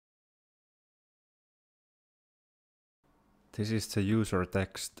This is the user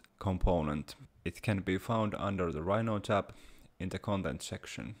text component. It can be found under the Rhino tab in the content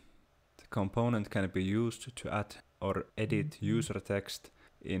section. The component can be used to add or edit user text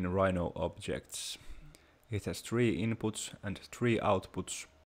in Rhino objects. It has 3 inputs and 3 outputs.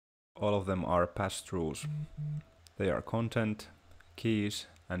 All of them are pass-throughs. They are content, keys,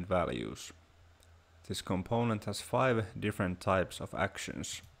 and values. This component has 5 different types of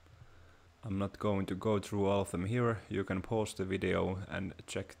actions. I'm not going to go through all of them here. You can pause the video and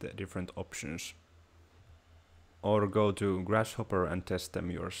check the different options. Or go to Grasshopper and test them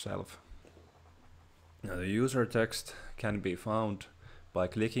yourself. Now, the user text can be found by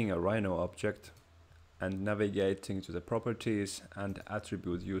clicking a Rhino object and navigating to the properties and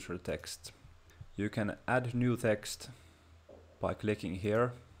attribute user text. You can add new text by clicking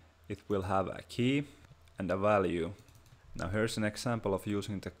here. It will have a key and a value. Now here's an example of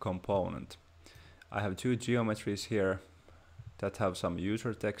using the component. I have 2 geometries here that have some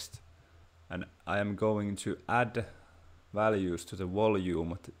user text, and I am going to add values to the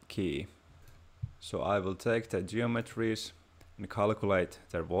volume key. So I will take the geometries and calculate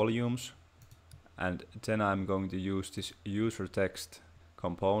their volumes, and then I'm going to use this user text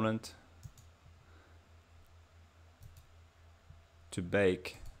component to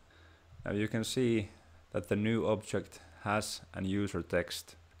bake. Now you can see that the new object has an user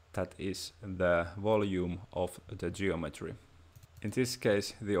text that is the volume of the geometry. In this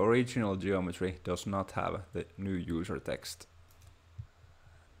case, the original geometry does not have the new user text.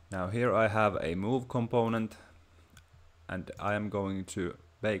 Now here I have a move component, and I am going to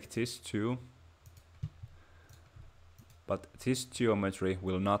bake this too. But this geometry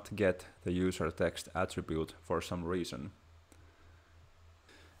will not get the user text attribute for some reason.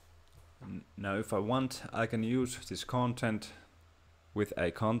 Now if I want, I can use this content with a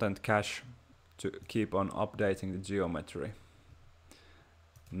content cache to keep on updating the geometry.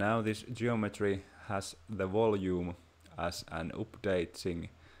 Now this geometry has the volume as an updating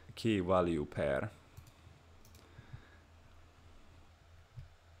key value pair.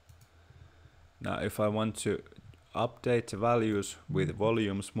 Now if I want to update the values with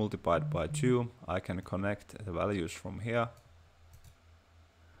volumes multiplied by 2, I can connect the values from here,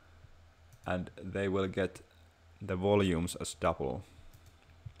 and they will get the volumes as double.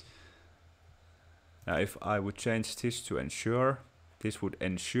 Now if I would change this to ensure, this would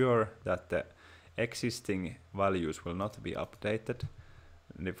ensure that the existing values will not be updated.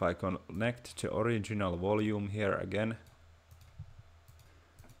 And if I connect to original volume here again,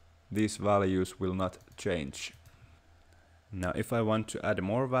 these values will not change. Now if I want to add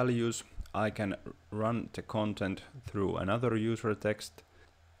more values, I can run the content through another user text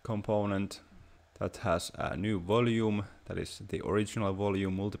component that has a new volume, that is the original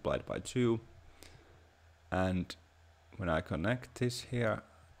volume multiplied by 2. And when I connect this here,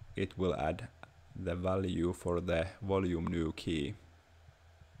 it will add the value for the volume new key.